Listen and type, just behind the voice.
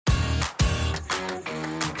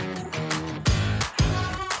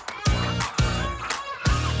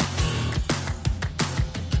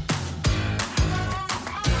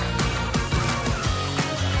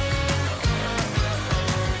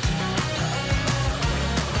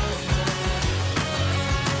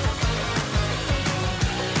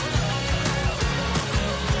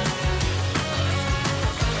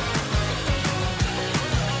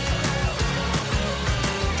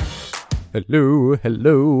Hello,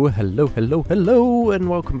 hello, hello, hello, hello, and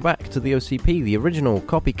welcome back to the OCP, the original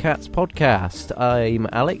Copycats podcast. I'm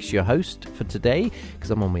Alex, your host for today, because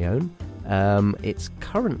I'm on my own. It's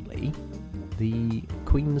currently the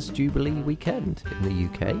Queen's Jubilee weekend in the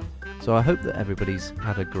UK, so I hope that everybody's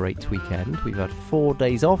had a great weekend. We've had 4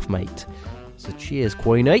 days off, mate, so cheers,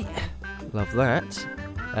 Queenie. Love that.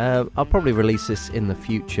 I'll probably release this in the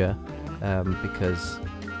future, because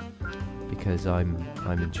I'm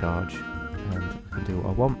in charge. And I can do what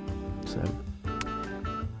I want, so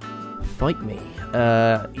fight me.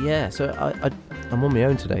 So I'm on my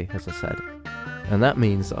own today, as I said, and that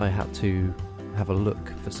means I had to have a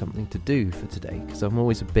look for something to do for today, because I'm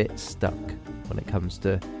always a bit stuck when it comes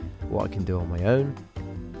to what I can do on my own,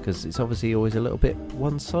 because it's obviously always a little bit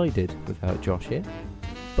one-sided without Josh here,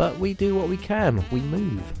 but we do what we can, we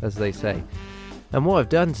move, as they say. And what I've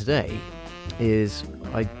done today is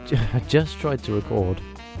I just tried to record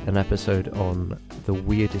an episode on the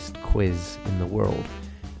weirdest quiz in the world,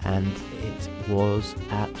 and it was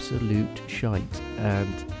absolute shite,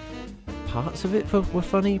 and parts of it were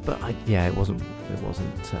funny, but it wasn't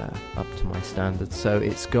up to my standards, so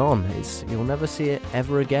it's gone. You'll never see it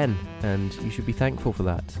ever again, and you should be thankful for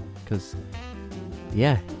that, because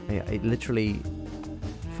it literally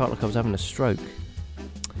felt like I was having a stroke.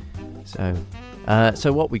 So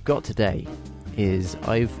what we've got today is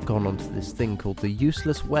I've gone onto this thing called the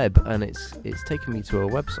Useless Web, and it's taken me to a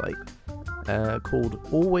website called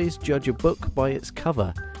Always Judge a Book by Its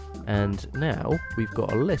Cover, and now we've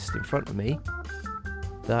got a list in front of me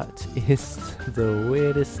that is the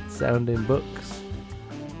weirdest sounding books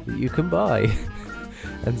that you can buy,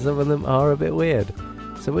 and some of them are a bit weird,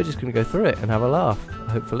 so we're just going to go through it and have a laugh,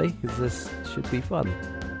 hopefully, because this should be fun.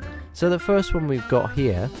 So the first one we've got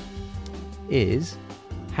here is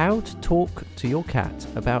How to Talk to Your Cat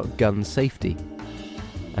About Gun Safety.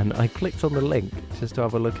 And I clicked on the link just to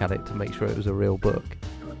have a look at it to make sure it was a real book.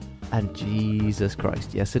 And Jesus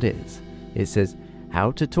Christ, yes it is. It says,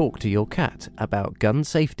 How to Talk to Your Cat About Gun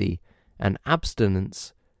Safety and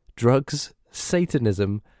Abstinence, Drugs,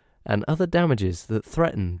 Satanism, and Other Damages That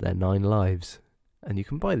Threaten Their 9 Lives. And you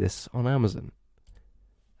can buy this on Amazon.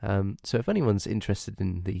 So if anyone's interested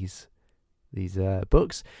in these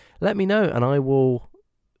books, let me know and I will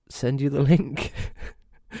send you the link.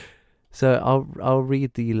 So I'll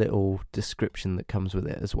read the little description that comes with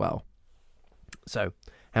it as well. So,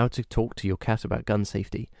 How to Talk to Your Cat About Gun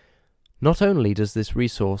Safety. Not only does this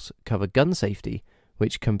resource cover gun safety,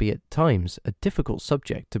 which can be at times a difficult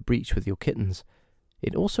subject to breach with your kittens,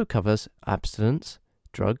 it also covers abstinence,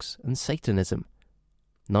 drugs, and Satanism.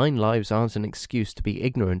 9 lives aren't an excuse to be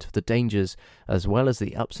ignorant of the dangers as well as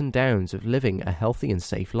the ups and downs of living a healthy and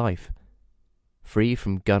safe life, free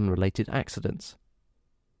from gun-related accidents.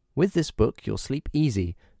 With this book, you'll sleep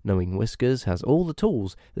easy, knowing Whiskers has all the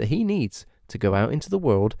tools that he needs to go out into the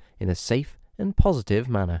world in a safe and positive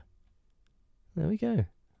manner. There we go.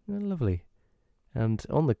 Lovely. And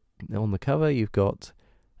on the cover, you've got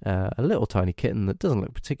a little tiny kitten that doesn't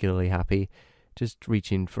look particularly happy, just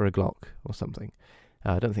reaching for a Glock or something.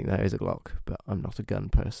 I don't think that is a Glock, but I'm not a gun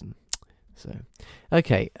person. So,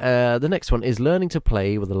 okay, the next one is Learning to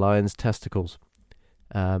Play with a Lion's Testicles.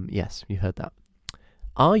 Yes, you heard that.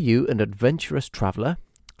 Are you an adventurous traveller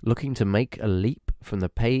looking to make a leap from the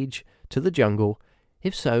page to the jungle?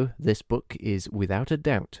 If so, this book is without a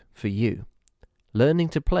doubt for you. Learning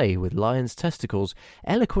to Play with Lion's Testicles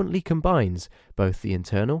eloquently combines both the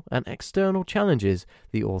internal and external challenges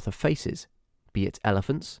the author faces, be it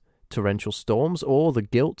elephants, torrential storms, or the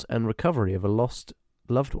guilt and recovery of a lost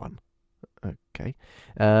loved one. Okay.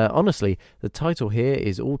 Honestly, the title here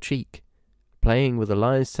is all cheek. Playing with a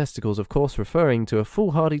lion's testicles, of course, referring to a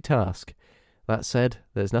foolhardy task. That said,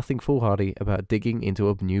 there's nothing foolhardy about digging into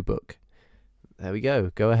a new book. There we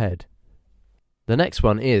go. Go ahead. The next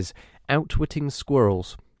one is Outwitting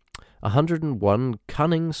Squirrels. 101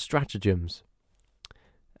 Cunning Stratagems.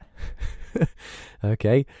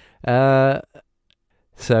 Okay.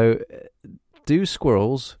 So, do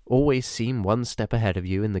squirrels always seem one step ahead of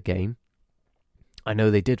you in the game? I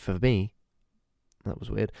know they did for me. That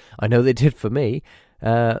was weird. I know they did for me.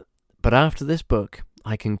 But after this book,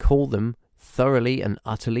 I can call them thoroughly and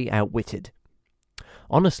utterly outwitted.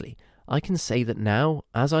 Honestly, I can say that now,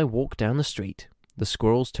 as I walk down the street, the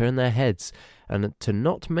squirrels turn their heads, and to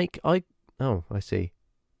not make eye... Oh, I see.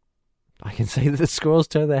 I can say that the squirrels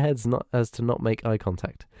turn their heads to not make eye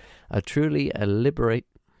contact. Truly a liberate...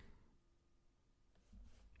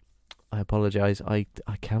 I apologise, I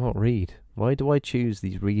cannot read. Why do I choose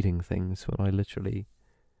these reading things when I literally...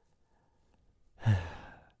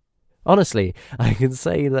 Honestly, I can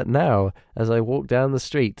say that now, as I walk down the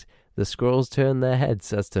street, The squirrels turn their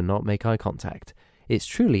heads as to not make eye contact. It's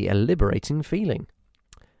truly a liberating feeling.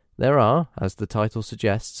 There are, as the title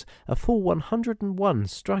suggests, a full 101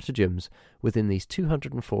 stratagems within these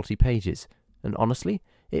 240 pages, and honestly,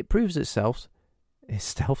 it proves itself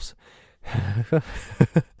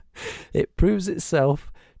it proves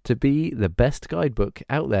itself to be the best guidebook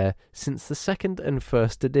out there since the second and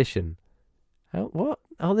first edition. What?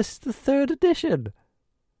 Oh, this is the third edition.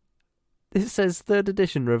 It says third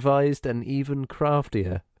edition, revised and even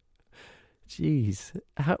craftier. Jeez,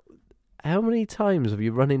 how many times have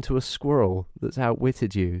you run into a squirrel that's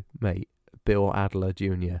outwitted you, mate? Bill Adler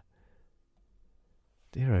Jr.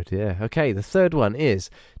 Dear oh dear. Okay, the third one is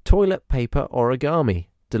toilet paper origami.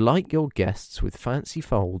 Delight your guests with fancy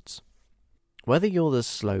folds. Whether you're the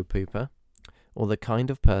slow pooper or the kind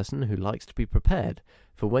of person who likes to be prepared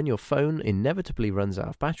for when your phone inevitably runs out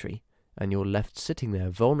of battery and you're left sitting there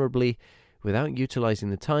vulnerably without utilizing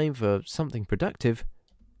the time for something productive,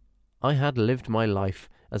 I had lived my life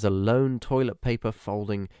as a lone toilet paper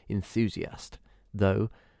folding enthusiast, though,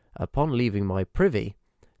 upon leaving my privy,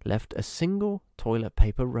 left a single toilet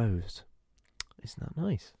paper rose. Isn't that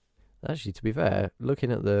nice? Actually, to be fair,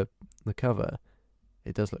 looking at the cover,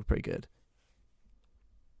 it does look pretty good.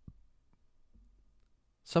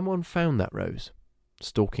 Someone found that rose,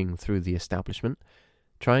 stalking through the establishment,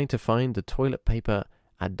 trying to find the toilet paper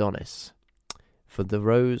Adonis, for the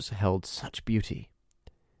rose held such beauty.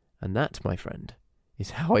 And that, my friend, is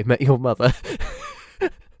how I met your mother.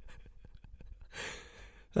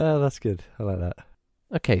 Oh, that's good. I like that.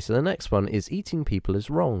 Okay, so the next one is eating people is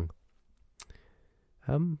wrong.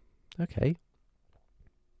 Okay.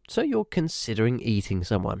 So you're considering eating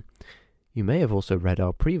someone. You may have also read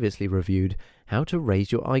our previously reviewed How to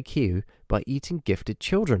Raise Your IQ by Eating Gifted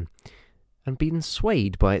Children, and been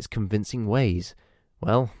swayed by its convincing ways.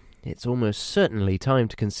 Well, it's almost certainly time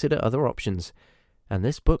to consider other options, and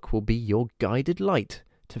this book will be your guided light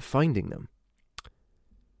to finding them.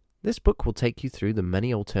 This book will take you through the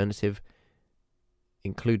many alternative,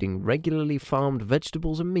 including regularly farmed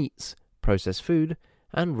vegetables and meats, processed food,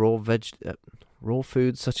 and raw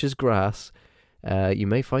foods such as grass. You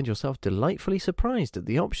may find yourself delightfully surprised at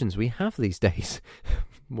the options we have these days.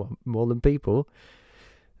 More than people.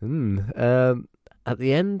 At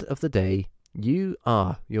the end of the day, you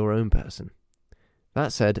are your own person.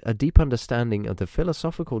 That said, a deep understanding of the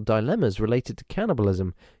philosophical dilemmas related to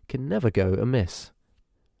cannibalism can never go amiss.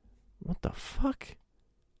 What the fuck?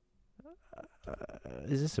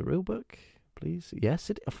 Is this a real book? Please? Yes,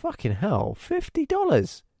 it... fucking hell.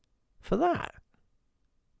 $50 for that.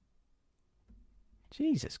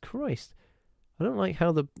 Jesus Christ. I don't like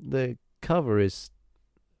how the cover is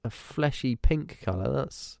a fleshy pink colour.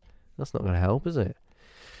 That's not going to help, is it?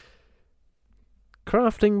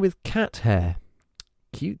 Crafting with cat hair.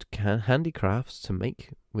 Cute handicrafts to make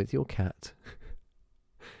with your cat.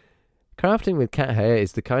 Crafting with cat hair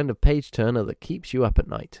is the kind of page turner that keeps you up at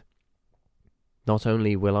night. Not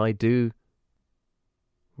only will I do...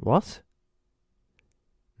 What?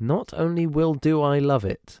 Not only do I love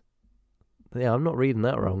it. Yeah, I'm not reading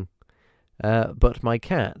that wrong. But my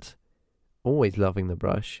cat, always loving the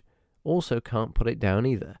brush, also can't put it down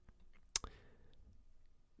either.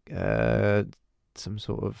 Some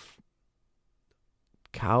sort of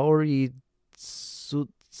Kaori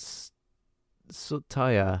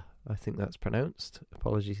Sutaya, I think that's pronounced.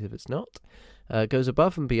 Apologies if it's not. Goes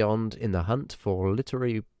above and beyond in the hunt for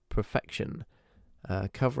literary perfection,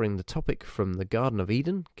 covering the topic from the Garden of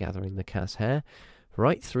Eden, gathering the cat's hair,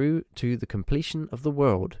 right through to the completion of the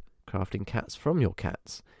world, crafting cats from your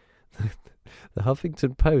cats. The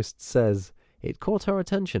Huffington Post says, it caught our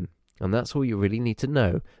attention, and that's all you really need to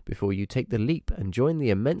know before you take the leap and join the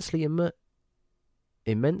immensely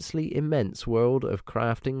immense world of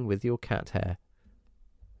crafting with your cat hair.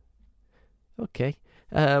 Okay,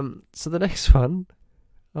 so the next one,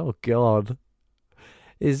 oh god,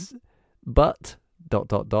 is but ...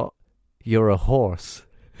 you're a horse.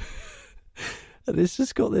 And it's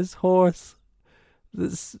just got this horse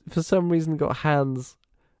that's for some reason got hands,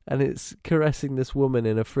 and it's caressing this woman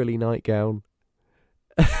in a frilly nightgown.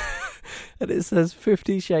 And it says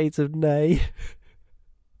 50 Shades of Nay.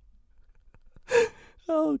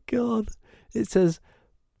 Oh god. It says,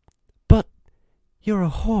 but you're a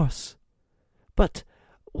horse. But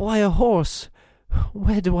why a horse?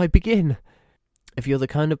 Where do I begin? If you're the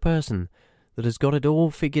kind of person that has got it all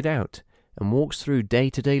figured out and walks through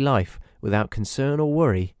day-to-day life without concern or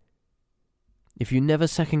worry, if you never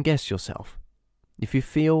second-guess yourself, if you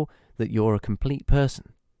feel that you're a complete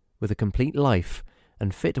person with a complete life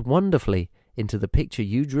and fit wonderfully into the picture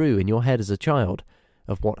you drew in your head as a child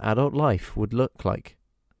of what adult life would look like,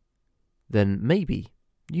 then maybe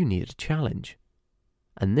you need a challenge.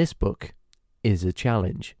 And this book is a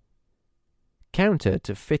challenge. Counter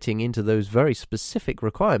to fitting into those very specific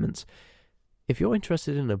requirements, if you're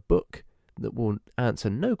interested in a book that will answer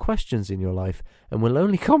no questions in your life and will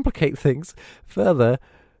only complicate things further,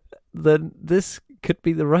 then this could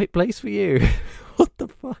be the right place for you. What the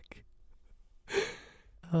fuck?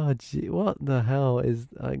 Oh, gee, what the hell is...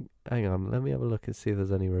 hang on, let me have a look and see if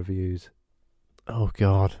there's any reviews. Oh,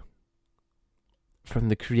 God. From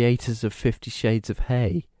the creators of 50 Shades of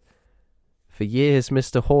Hay. For years,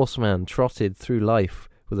 Mr. Horseman trotted through life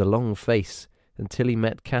with a long face until he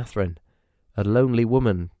met Catherine, a lonely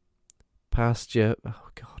woman, past your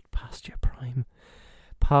prime.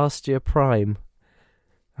 Past your prime.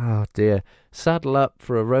 Oh, dear. Saddle up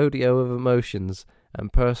for a rodeo of emotions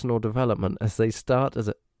and personal development as they start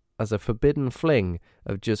as a forbidden fling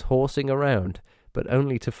of just horsing around, but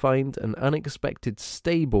only to find an unexpected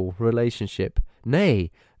stable relationship,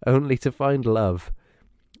 nay, only to find love.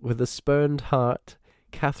 With a spurned heart,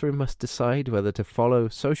 Catherine must decide whether to follow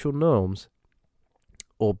social norms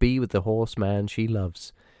or be with the horseman she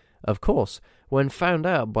loves. Of course, when found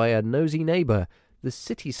out by a nosy neighbour, the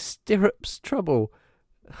city stirrups trouble.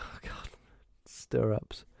 Oh, God,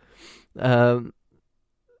 stirrups.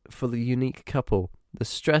 For the unique couple. The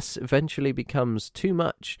stress eventually becomes too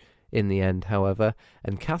much in the end, however,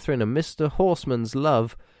 and Catherine and Mr. Horseman's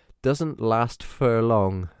love doesn't last for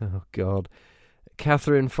long. Oh, God.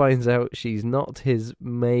 Catherine finds out she's not his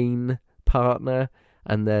main partner,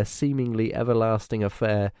 and their seemingly everlasting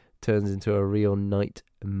affair turns into a real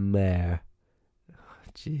nightmare. Oh,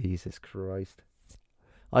 Jesus Christ.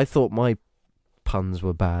 I thought my puns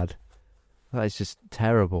were bad. That is just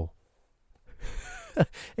terrible.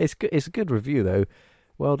 It's a good review, though.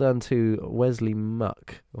 Well done to Wesley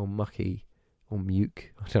Muck, or Mucky, or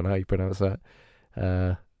Muke. I don't know how you pronounce that.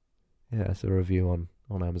 Yeah, it's a review on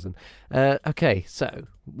Amazon. Okay, so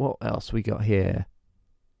what else we got here?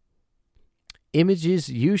 Images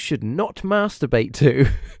you should not masturbate to.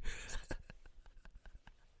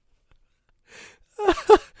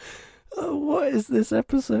 Oh, what is this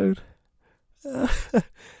episode?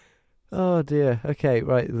 Oh dear. Okay,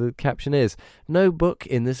 right, the caption is, no book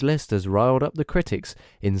in this list has riled up the critics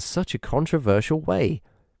in such a controversial way.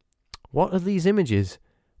 What are these images,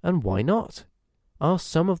 and why not? Are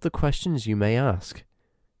some of the questions you may ask.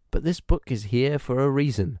 But this book is here for a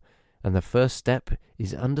reason, and the first step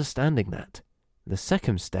is understanding that. The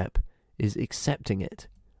second step is accepting it.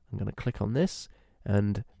 I'm going to click on this,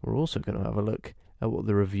 and we're also going to have a look at what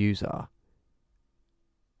the reviews are.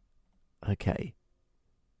 Okay.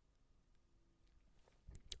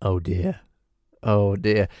 Oh dear. Oh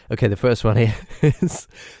dear. Okay, the first one here is,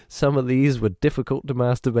 some of these were difficult to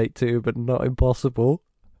masturbate to, but not impossible.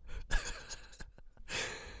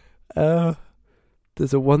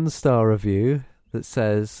 There's a 1-star review that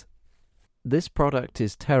says, this product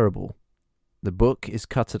is terrible. The book is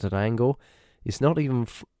cut at an angle. It's not even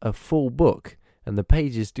a full book, and the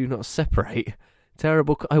pages do not separate.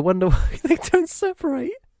 Terrible. I wonder why they don't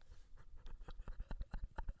separate.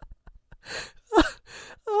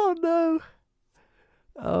 Oh no.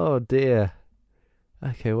 Oh dear.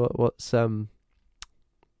 Okay, what's Oh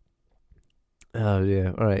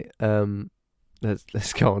yeah, alright.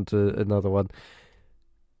 Let's go on to another one.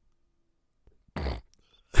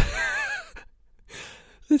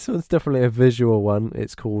 This one's definitely a visual one.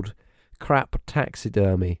 It's called Crap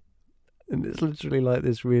Taxidermy. And it's literally like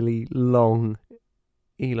this really long,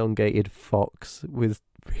 elongated fox with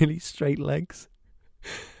really straight legs.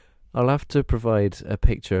 I'll have to provide a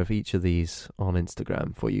picture of each of these on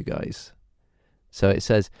Instagram for you guys. So it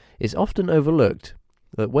says, it's often overlooked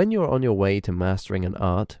that when you're on your way to mastering an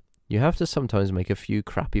art, you have to sometimes make a few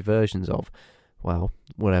crappy versions of, well,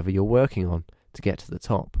 whatever you're working on to get to the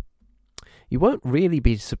top. You won't really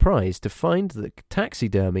be surprised to find that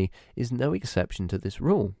taxidermy is no exception to this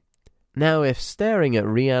rule. Now, if staring at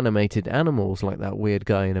reanimated animals like that weird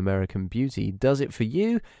guy in American Beauty does it for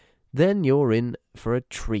you, then you're in for a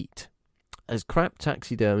treat. As Crap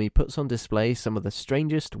Taxidermy puts on display some of the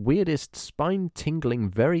strangest, weirdest, spine-tingling,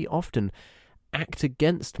 very often act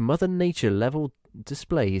against Mother Nature level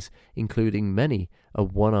displays, including many a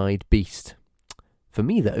one-eyed beast. For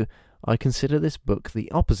me, though, I consider this book the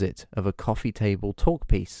opposite of a coffee table talk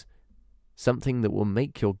piece, something that will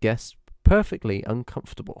make your guests perfectly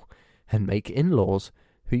uncomfortable and make in-laws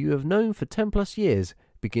who you have known for 10 plus years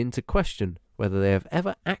begin to question whether they have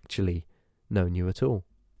ever actually known you at all.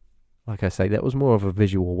 Like I say, that was more of a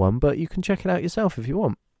visual one, but you can check it out yourself if you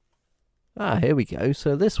want. Here we go.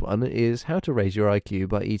 So this one is How to Raise Your IQ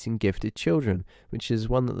by Eating Gifted Children, which is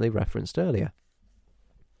one that they referenced earlier.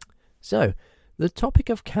 So, the topic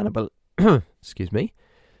of excuse me.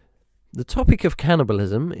 The topic of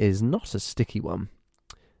cannibalism is not a sticky one.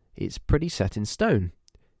 It's pretty set in stone.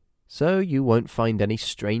 So you won't find any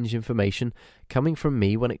strange information coming from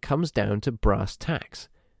me when it comes down to brass tacks.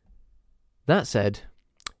 That said,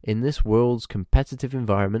 in this world's competitive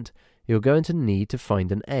environment, you're going to need to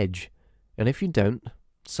find an edge, and if you don't,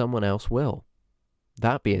 someone else will.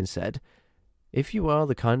 That being said, if you are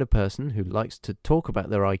the kind of person who likes to talk about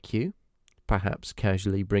their IQ, perhaps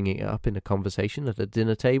casually bringing it up in a conversation at a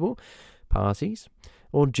dinner table, parties,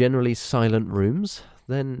 or generally silent rooms,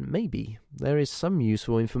 then maybe there is some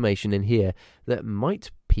useful information in here that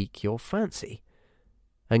might pique your fancy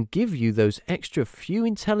and give you those extra few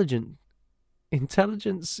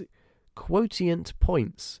intelligence quotient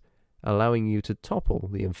points, allowing you to topple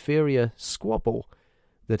the inferior squabble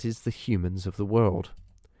that is the humans of the world.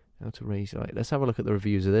 How to raise... Right, let's have a look at the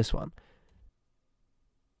reviews of this one.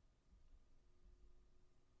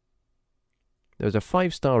 There's a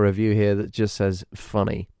 5-star review here that just says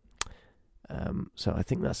funny. So I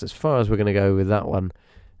think that's as far as we're going to go with that one.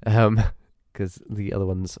 Because the other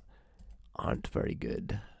ones aren't very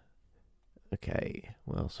good. Okay,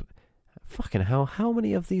 well, fucking hell, how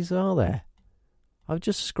many of these are there? I've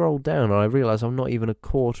just scrolled down and I realise I'm not even a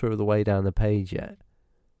quarter of the way down the page yet.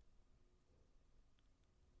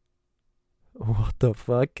 What the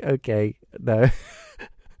fuck? Okay, no.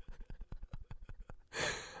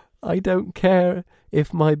 I don't care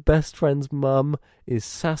if my best friend's mum is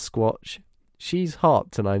Sasquatch. She's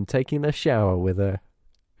hot and I'm taking a shower with her.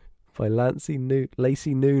 By Lacey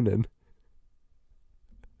Noonan.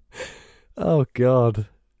 Oh, God.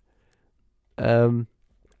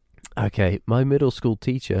 Okay, my middle school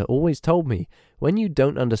teacher always told me, when you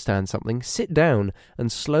don't understand something, sit down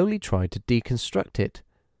and slowly try to deconstruct it.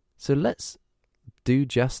 So let's do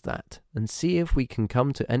just that and see if we can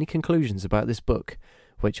come to any conclusions about this book,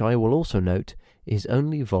 which I will also note is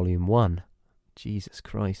only volume 1. Jesus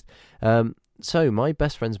Christ. So my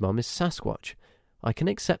best friend's mum is Sasquatch. I can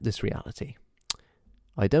accept this reality.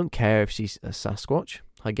 I don't care if she's a Sasquatch.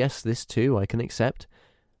 I guess this too I can accept.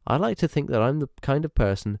 I like to think that I'm the kind of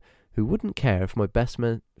person who wouldn't care if my best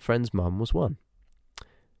friend's mum was one.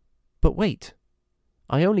 But wait,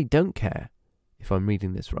 I only don't care, if I'm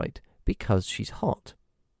reading this right, because she's hot.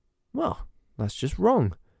 Well, that's just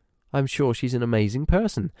wrong. I'm sure she's an amazing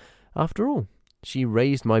person. After all, she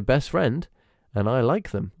raised my best friend, and I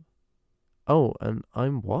like them. Oh, and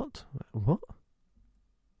I'm what? What?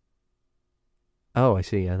 Oh, I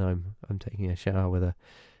see, and I'm taking a shower with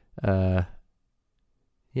her.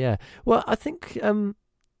 Yeah. Well, I think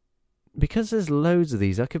because there's loads of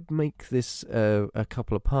these, I could make this a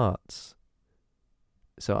couple of parts.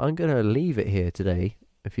 So I'm going to leave it here today,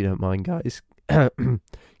 if you don't mind, guys.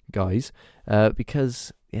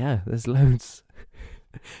 Because, yeah, there's loads.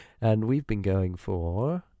 And we've been going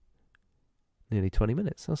for nearly 20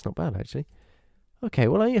 minutes. That's not bad, actually. Okay,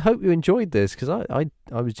 well, I hope you enjoyed this, because I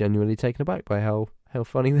was genuinely taken aback by how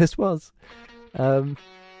funny this was.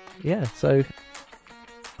 Yeah, so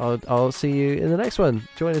I'll see you in the next one.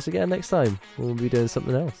 Join us again next time. We'll be doing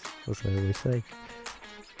something else, as I always say.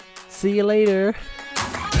 See you later.